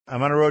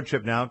I'm on a road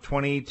trip now,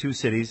 22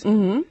 cities.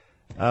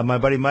 Mm-hmm. My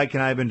buddy Mike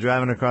and I have been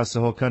driving across the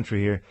whole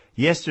country here.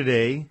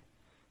 Yesterday,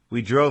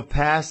 we drove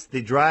past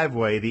the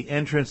driveway, the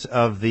entrance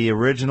of the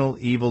original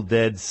Evil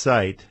Dead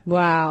site.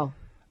 Wow.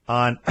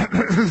 On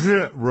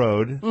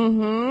road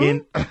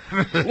in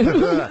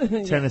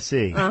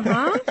Tennessee.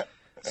 Uh-huh.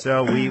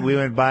 So we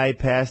went by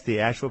past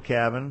the actual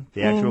cabin,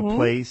 the actual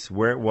place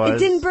where it was.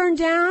 It didn't burn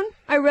down?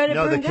 I read it burned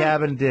down. No, the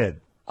cabin did.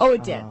 Oh,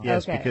 it did?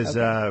 Yes, okay, because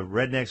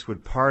rednecks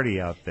would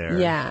party out there.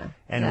 Yeah.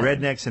 And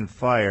rednecks and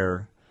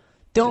fire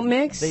don't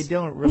mix? They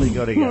don't really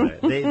go together.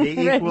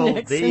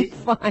 They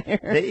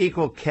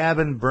equal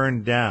cabin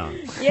burned down.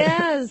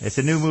 Yes. It's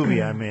a new movie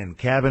I'm in,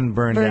 Cabin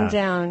Burned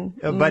Down.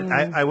 But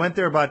I went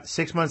there about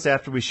 6 months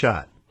after we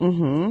shot.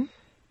 Mm-hmm.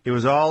 It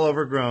was all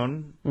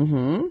overgrown.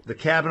 Mm-hmm. The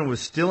cabin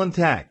was still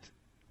intact,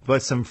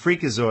 but some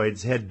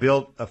freakazoids had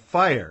built a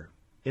fire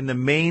in the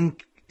main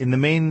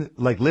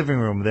like living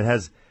room that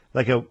has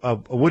like a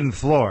wooden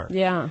floor.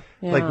 Yeah.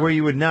 Like where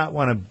you would not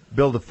want to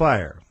build a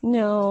fire.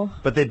 No.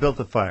 But they built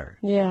a fire.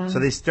 Yeah. So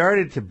they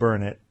started to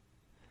burn it,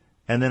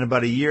 and then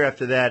about a year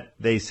after that,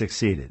 they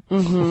succeeded.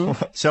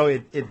 Mm-hmm. So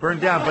it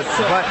burned down, but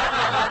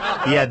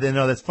yeah,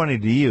 no, that's funny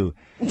to you.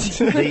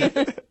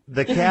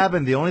 The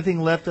cabin, the only thing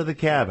left of the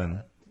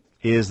cabin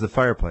is the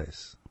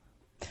fireplace.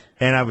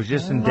 And I was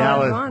just in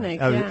Dallas.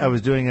 Ironic, I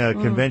was doing a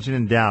convention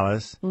in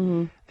Dallas,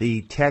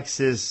 the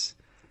Texas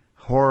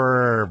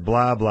horror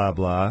blah blah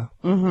blah.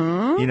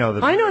 Mm-hmm. You know,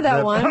 I know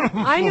that one.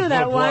 I know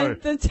that one.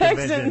 The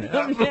Texan.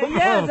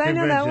 Yes, I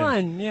know that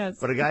one. Yes.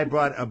 But a guy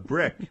brought a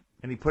brick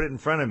and he put it in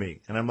front of me,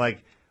 and I'm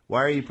like,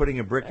 "Why are you putting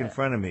a brick in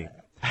front of me?"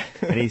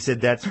 And he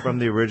said, "That's from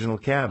the original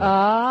cabin."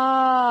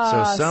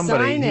 Ah, so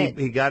somebody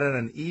he got it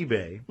on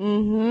eBay.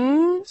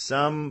 Mm-hmm.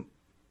 Some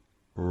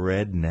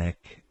redneck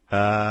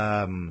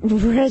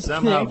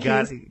somehow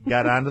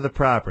got onto the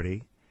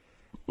property,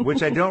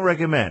 which I don't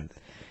recommend.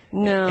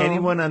 No.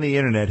 Anyone on the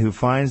internet who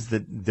finds the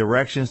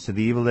directions to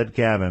the Evil Dead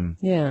cabin,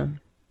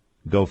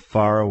 go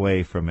far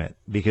away from it,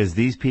 because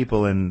these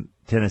people in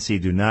Tennessee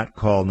do not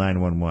call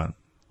 911.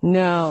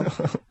 No.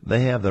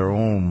 They have their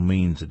own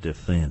means of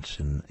defense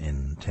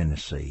in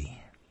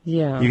Tennessee.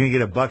 Yeah. You're going to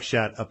get a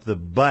buckshot up the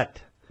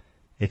butt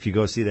if you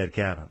go see that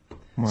cabin.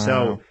 Wow.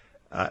 So,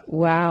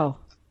 wow.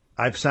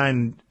 I've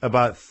signed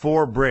about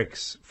 4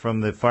 bricks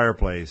from the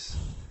fireplace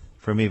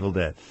from Evil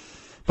Dead.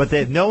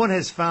 But no one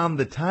has found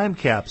the time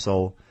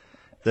capsule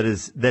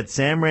that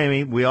Sam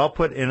Raimi, we all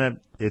put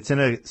it's in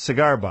a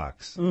cigar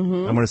box.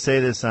 Mm-hmm. I'm going to say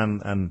this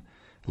on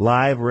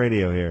live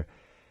radio here.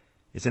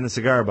 It's in a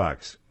cigar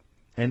box.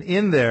 And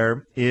in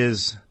there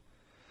is,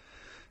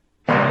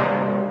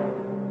 drum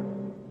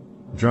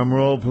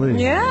roll please.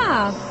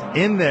 Yeah.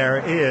 In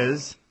there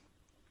is,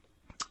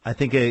 I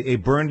think, a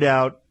burned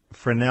out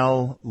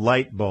Fresnel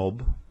light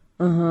bulb.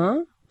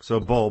 Uh-huh. So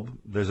bulb,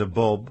 there's a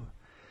bulb.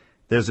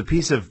 There's a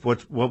piece of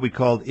what we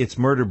called its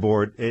murder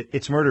board,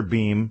 its murder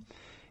beam.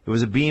 It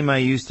was a beam I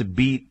used to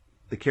beat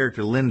the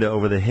character Linda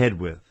over the head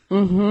with.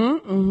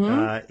 Mm-hmm.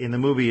 Mm-hmm. In the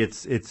movie,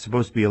 it's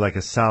supposed to be like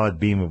a solid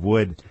beam of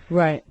wood.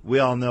 Right. We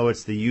all know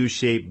it's the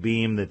U-shaped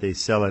beam that they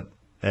sell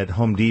at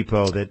Home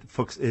Depot that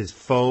is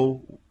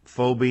faux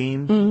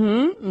beam. Mm-hmm.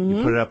 Mm-hmm.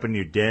 You put it up in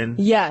your den.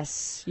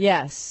 Yes.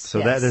 Yes.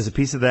 So there's a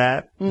piece of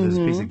that. Mm-hmm. There's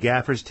a piece of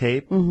gaffer's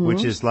tape,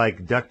 which is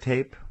like duct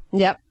tape.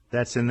 Yep.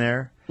 That's in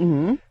there.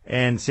 Mm-hmm.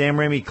 And Sam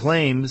Raimi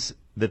claims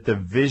that the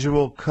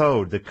visual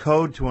code, the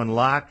code to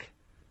unlock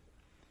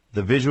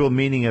the visual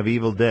meaning of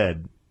Evil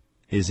Dead,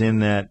 is in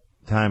that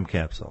time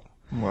capsule.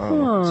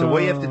 Wow. So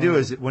what you have to do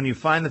is, when you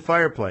find the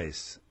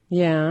fireplace,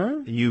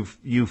 you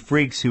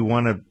freaks who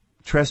want to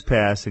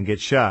trespass and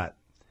get shot,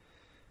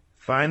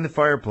 find the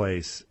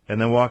fireplace and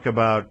then walk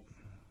about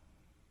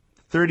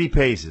 30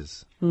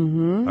 paces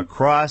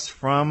across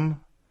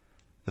from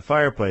the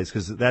fireplace,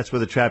 because that's where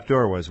the trap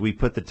door was. We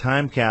put the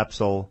time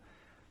capsule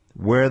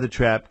where the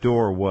trap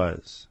door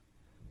was.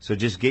 So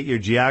just get your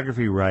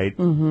geography right.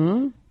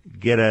 Mm-hmm.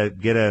 Get a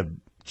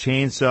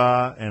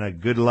chainsaw and a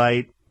good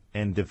light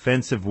and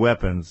defensive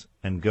weapons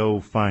and go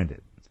find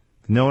it.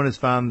 No one has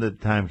found the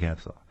time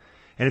capsule.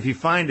 And if you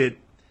find it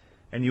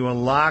and you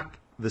unlock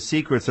the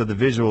secrets of the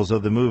visuals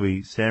of the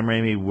movie, Sam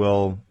Raimi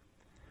will,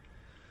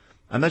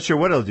 I'm not sure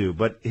what he'll do,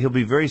 but he'll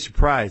be very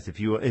surprised if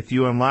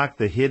you unlock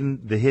the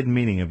hidden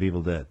meaning of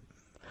Evil Dead.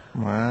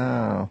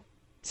 Wow.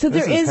 So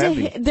there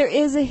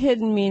is a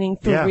hidden meaning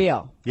for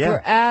real. Yeah.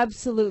 For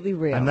absolutely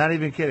real. I'm not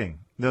even kidding.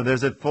 No,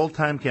 there's a full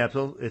time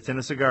capsule. It's in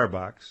a cigar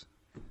box,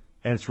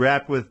 and it's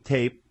wrapped with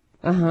tape.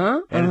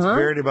 And it's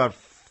buried about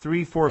 3-4 feet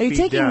down. Are you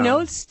taking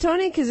notes,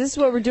 Tony? Because this is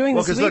what we're doing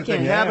this weekend. Well,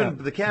 because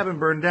look, the cabin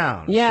burned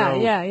down.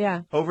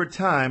 Yeah. Over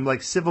time,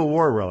 like Civil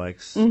War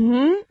relics,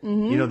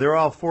 they're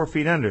all 4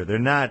 feet under. They're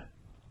not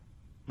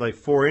like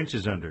 4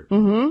 inches under.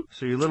 Mm-hmm.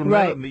 So your little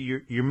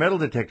your metal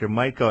detector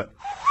might go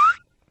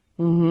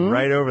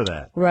right over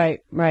that.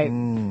 Right.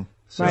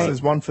 So this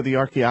is one for the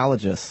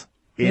archaeologists.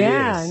 It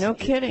is. No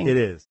kidding. It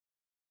is.